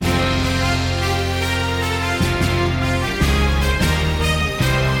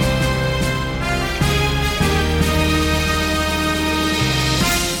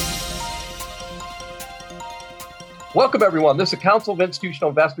Welcome, everyone. This is a Council of Institutional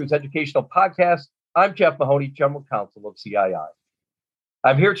Investors educational podcast. I'm Jeff Mahoney, General Counsel of CII.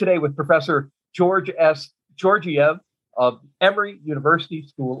 I'm here today with Professor Georgiev of Emory University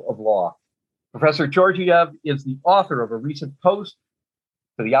School of Law. Professor Georgiev is the author of a recent post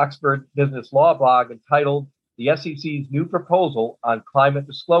to the Oxford Business Law blog entitled "The SEC's New Proposal on Climate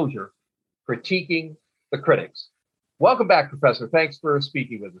Disclosure, Critiquing the Critics." Welcome back, Professor. Thanks for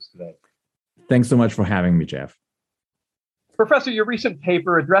speaking with us today. Thanks so much for having me, Jeff. Professor, your recent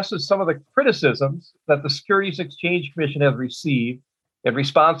paper addresses some of the criticisms that the Securities and Exchange Commission has received in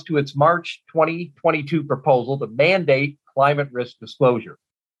response to its March 2022 proposal to mandate climate risk disclosure.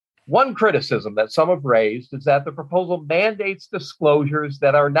 One criticism that some have raised is that the proposal mandates disclosures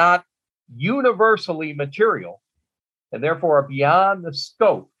that are not universally material and therefore are beyond the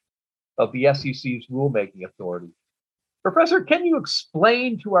scope of the SEC's rulemaking authority. Professor, can you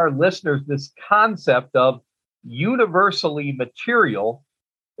explain to our listeners this concept of universally material,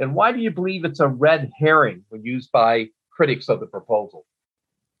 and why do you believe it's a red herring when used by critics of the proposal?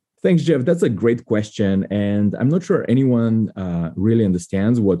 Thanks, Jeff. That's a great question. And I'm not sure anyone really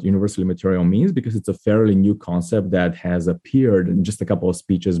understands what universally material means, because it's a fairly new concept that has appeared in just a couple of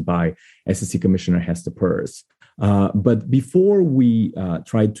speeches by SEC Commissioner Hester Peirce. But before we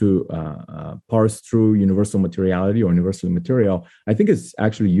try to parse through universal materiality or universally material, I think it's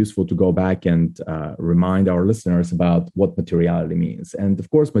actually useful to go back and remind our listeners about what materiality means. And of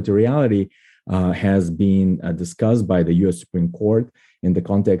course, materiality has been discussed by the U.S. Supreme Court in the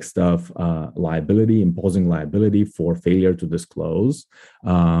context of liability, imposing liability for failure to disclose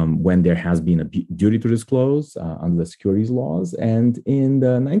when there has been a duty to disclose under the securities laws. And in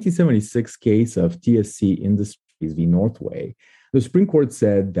the 1976 case of TSC Industries v. Northway, the Supreme Court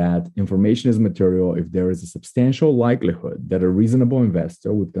said that information is material if there is a substantial likelihood that a reasonable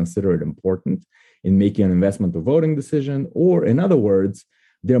investor would consider it important in making an investment or voting decision, or in other words,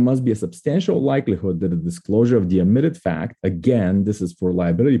 there must be a substantial likelihood that the disclosure of the omitted fact, again, this is for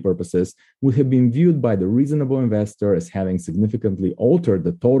liability purposes, would have been viewed by the reasonable investor as having significantly altered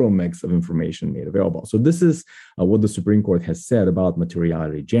the total mix of information made available. So this is what the Supreme Court has said about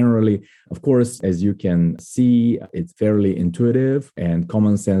materiality generally. Of course, as you can see, it's fairly intuitive and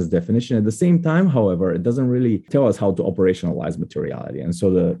common sense definition. At the same time, however, it doesn't really tell us how to operationalize materiality. And so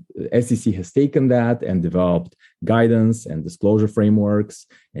the SEC has taken that and developed guidance and disclosure frameworks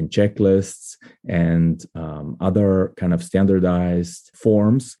and checklists and other kind of standardized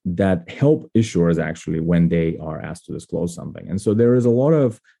forms that help issuers actually when they are asked to disclose something. And so there is a lot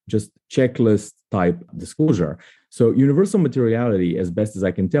of just checklist type disclosure. So universal materiality, as best as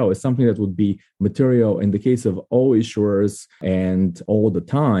I can tell, is something that would be material in the case of all issuers and all the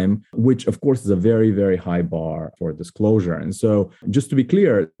time, which of course is a very, very high bar for disclosure. And so just to be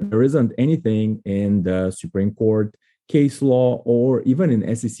clear, there isn't anything in the Supreme Court case law or even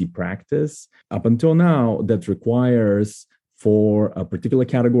in SEC practice up until now that requires for a particular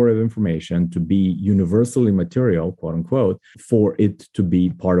category of information to be universally material, quote unquote, for it to be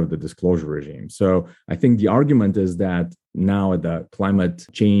part of the disclosure regime. So I think the argument is that now at the climate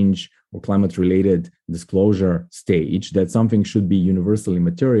change or climate-related disclosure stage, that something should be universally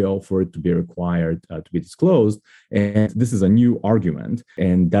material for it to be required to be disclosed. And this is a new argument.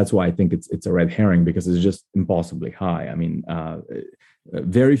 And that's why I think it's a red herring, because it's just impossibly high. I mean,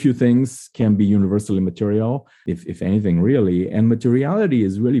 very few things can be universally material, if anything, really. And materiality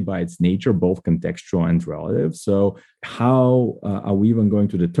is really by its nature both contextual and relative. So how are we even going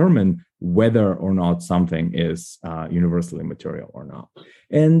to determine whether or not something is universally material or not?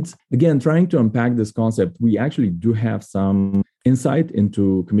 And again, trying to unpack this concept, we actually do have some insight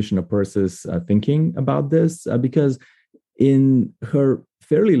into Commissioner Peirce's thinking about this, because in her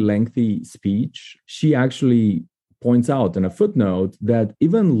fairly lengthy speech, she actually points out in a footnote that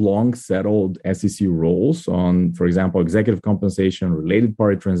even long settled SEC rules on, for example, executive compensation, related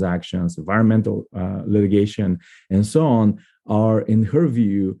party transactions, environmental litigation, and so on, are, in her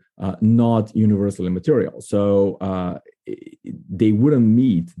view, not universally material. So they wouldn't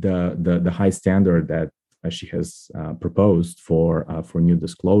meet the high standard that she has proposed for new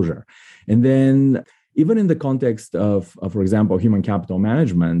disclosure. And then even in the context of, for example, human capital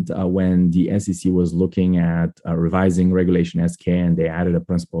management, when the SEC was looking at revising Regulation SK and they added a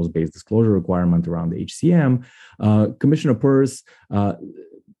principles-based disclosure requirement around the HCM, Commissioner Peirce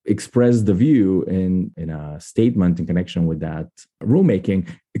expressed the view in a statement in connection with that rulemaking,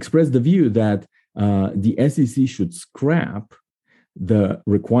 expressed the view that the SEC should scrap the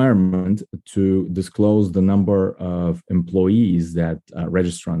requirement to disclose the number of employees that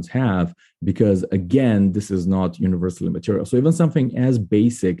registrants have, because again, this is not universally material. So even something as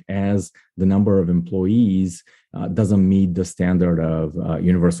basic as the number of employees doesn't meet the standard of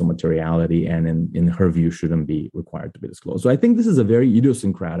universal materiality, and in her view shouldn't be required to be disclosed. So I think this is a very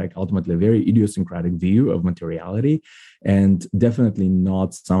idiosyncratic, ultimately a very idiosyncratic view of materiality, and definitely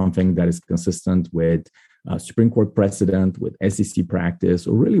not something that is consistent with Supreme Court precedent, with SEC practice,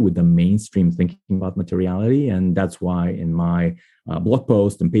 or really with the mainstream thinking about materiality. And that's why in my blog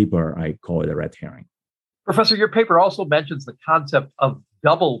post and paper, I call it a red herring. Professor, your paper also mentions the concept of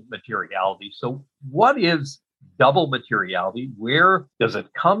double materiality. So what is double materiality? Where does it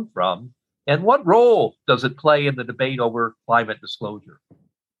come from? And what role does it play in the debate over climate disclosure?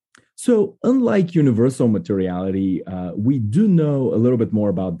 So unlike universal materiality, we do know a little bit more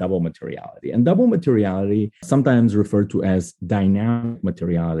about double materiality. And double materiality, sometimes referred to as dynamic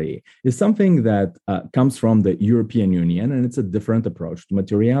materiality, is something that comes from the European Union, and it's a different approach to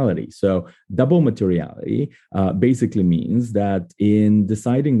materiality. So double materiality basically means that in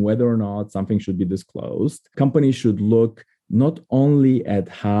deciding whether or not something should be disclosed, companies should look not only at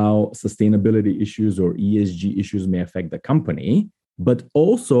how sustainability issues or ESG issues may affect the company, but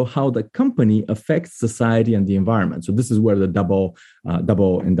also how the company affects society and the environment. So this is where the double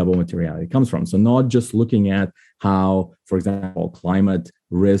materiality comes from. So not just looking at how, for example, climate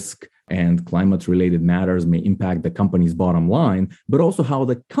risk and climate-related matters may impact the company's bottom line, but also how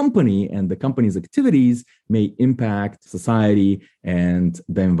the company and the company's activities may impact society and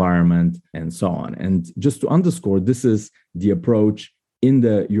the environment and so on. And just to underscore, this is the approach in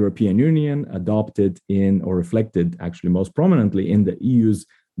the European Union, adopted in or reflected actually most prominently in the EU's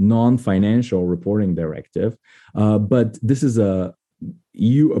non-financial reporting directive. But this is a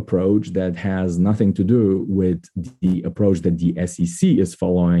EU approach that has nothing to do with the approach that the SEC is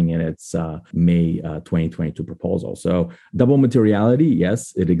following in its May 2022 proposal. So double materiality,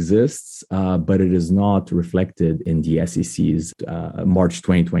 yes, it exists, but it is not reflected in the SEC's March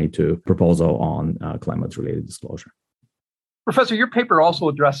 2022 proposal on climate-related disclosure. Professor, your paper also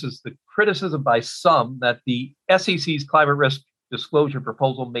addresses the criticism by some that the SEC's climate risk disclosure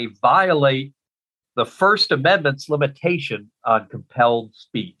proposal may violate the First Amendment's limitation on compelled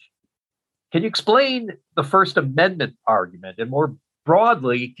speech. Can you explain the First Amendment argument? And more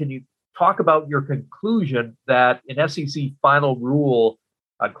broadly, can you talk about your conclusion that an SEC final rule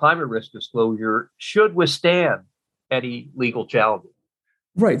on climate risk disclosure should withstand any legal challenges?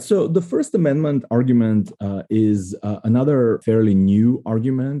 Right. So the First Amendment argument is another fairly new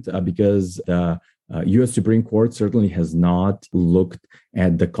argument because the U.S. Supreme Court certainly has not looked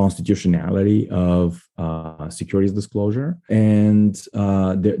at the constitutionality of securities disclosure. And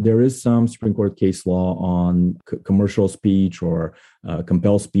there is some Supreme Court case law on commercial speech or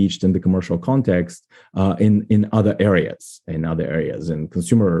compelled speech in the commercial context in other areas, in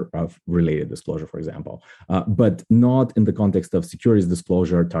consumer-related disclosure, for example, but not in the context of securities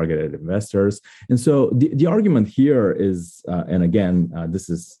disclosure targeted at investors. And so the argument here is, and again, this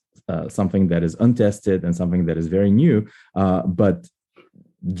is something that is untested and something that is very new, but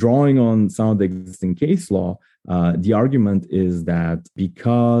drawing on some of the existing case law, the argument is that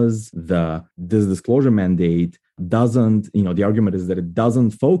because this disclosure mandate doesn't, the argument is that it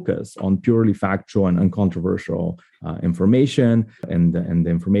doesn't focus on purely factual and uncontroversial information, and the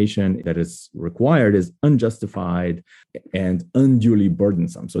information that is required is unjustified and unduly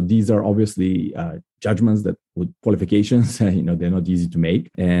burdensome. So these are obviously judgments that with qualifications, they're not easy to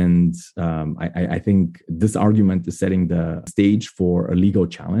make. And I think this argument is setting the stage for a legal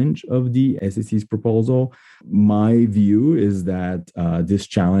challenge of the SEC's proposal. My view is that this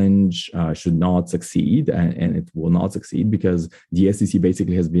challenge should not succeed, and it will not succeed because the SEC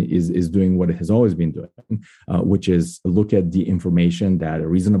basically is doing what it has always been doing, which is look at the information that a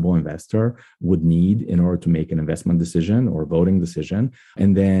reasonable investor would need in order to make an investment decision or voting decision,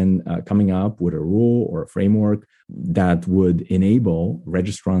 and then coming up with a rule or a framework that would enable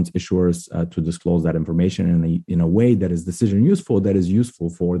registrants, issuers to disclose that information in a way that is decision useful, that is useful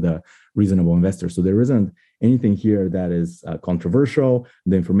for the reasonable investor. So there isn't anything here that is controversial.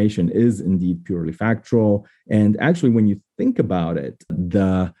 The information is indeed purely factual. And actually, when you think about it,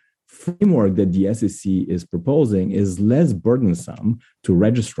 the framework that the SEC is proposing is less burdensome to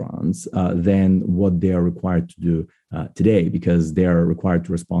registrants than what they are required to do today, because they are required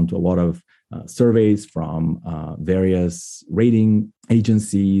to respond to a lot of surveys from various rating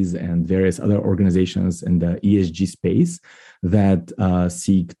agencies and various other organizations in the ESG space that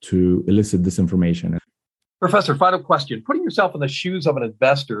seek to elicit this information. Professor, final question. Putting yourself in the shoes of an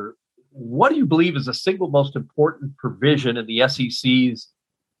investor, what do you believe is the single most important provision in the SEC's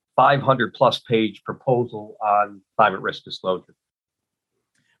 500 plus page proposal on climate risk disclosure?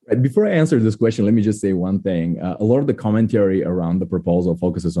 Before I answer this question, let me just say one thing. A lot of the commentary around the proposal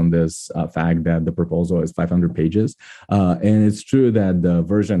focuses on this fact that the proposal is 500 pages. And it's true that the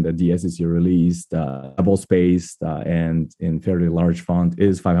version that the SEC released, double-spaced and in fairly large font,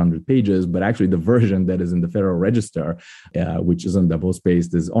 is 500 pages. But actually, the version that is in the Federal Register, which isn't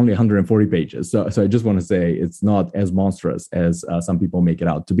double-spaced, is only 140 pages. So I just want to say it's not as monstrous as some people make it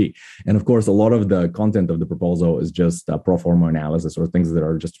out to be. And of course, a lot of the content of the proposal is just pro forma analysis or things that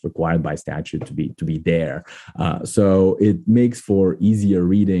are just required by statute to be there. So it makes for easier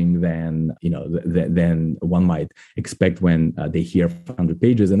reading than than one might expect when they hear 500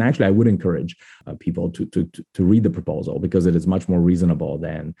 pages. And actually, I would encourage people to read the proposal because it is much more reasonable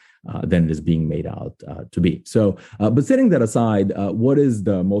than it is being made out to be. So, but setting that aside, what is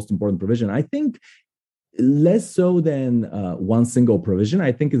the most important provision? I think less so than one single provision,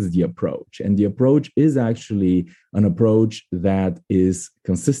 I think, is the approach. And the approach is actually an approach that is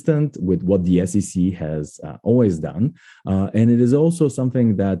consistent with what the SEC has always done. And it is also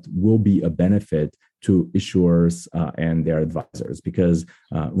something that will be a benefit to issuers and their advisors, because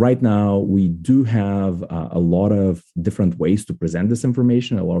right now we do have a lot of different ways to present this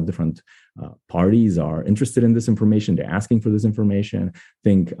information. A lot of different parties are interested in this information. They're asking for this information. I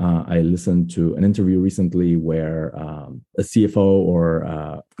think I listened to an interview recently where a CFO or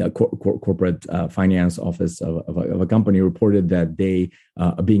a corporate finance office of a company reported that they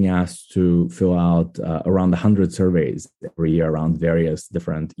are being asked to fill out around 100 surveys every year around various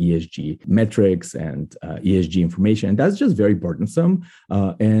different ESG metrics and ESG information. And that's just very burdensome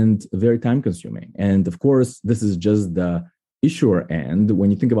and very time consuming. And of course, this is just the issuer end.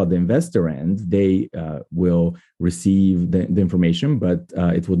 When you think about the investor end, they will receive the information, but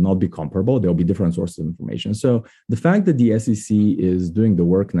it would not be comparable. There'll be different sources of information. So the fact that the SEC is doing the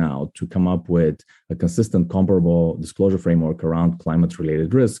work now to come up with a consistent, comparable disclosure framework around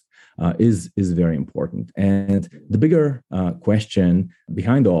climate-related risk is very important. And the bigger question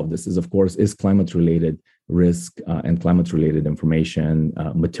behind all of this is, of course, is climate-related risk and climate-related information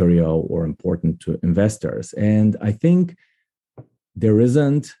material or important to investors? And I think there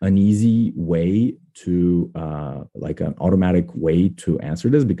isn't an easy way to like an automatic way to answer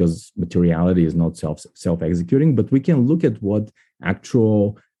this because materiality is not self-executing, but we can look at what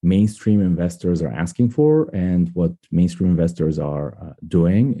actual mainstream investors are asking for and what mainstream investors are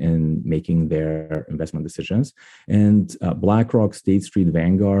doing in making their investment decisions. And BlackRock, State Street,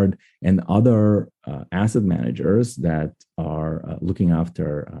 Vanguard, and other asset managers that are looking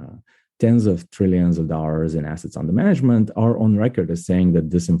after tens of trillions of dollars in assets under management are on record as saying that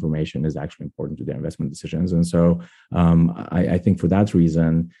this information is actually important to their investment decisions. And so I think for that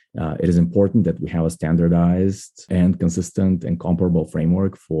reason, it is important that we have a standardized and consistent and comparable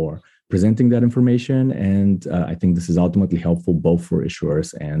framework for presenting that information. And I think this is ultimately helpful both for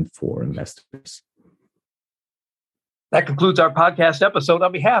issuers and for investors. That concludes our podcast episode.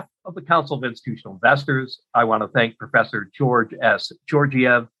 On behalf of the Council of Institutional Investors, I want to thank Professor George S.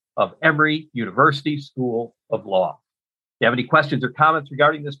 Georgiev of Emory University School of Law. If you have any questions or comments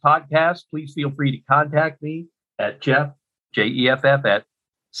regarding this podcast, please feel free to contact me at Jeff, Jeff, at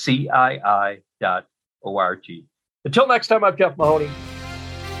CII.org. Until next time, I'm Jeff Mahoney.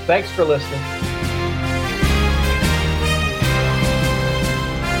 Thanks for listening.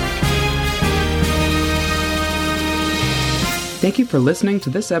 Thank you for listening to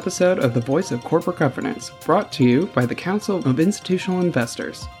this episode of The Voice of Corporate Governance, brought to you by the Council of Institutional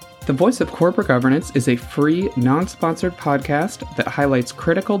Investors. The Voice of Corporate Governance is a free, non-sponsored podcast that highlights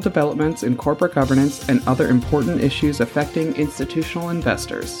critical developments in corporate governance and other important issues affecting institutional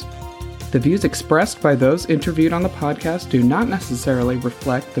investors. The views expressed by those interviewed on the podcast do not necessarily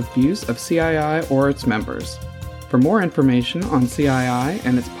reflect the views of CII or its members. For more information on CII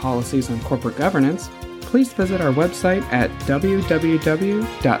and its policies on corporate governance, please visit our website at www.cii.org.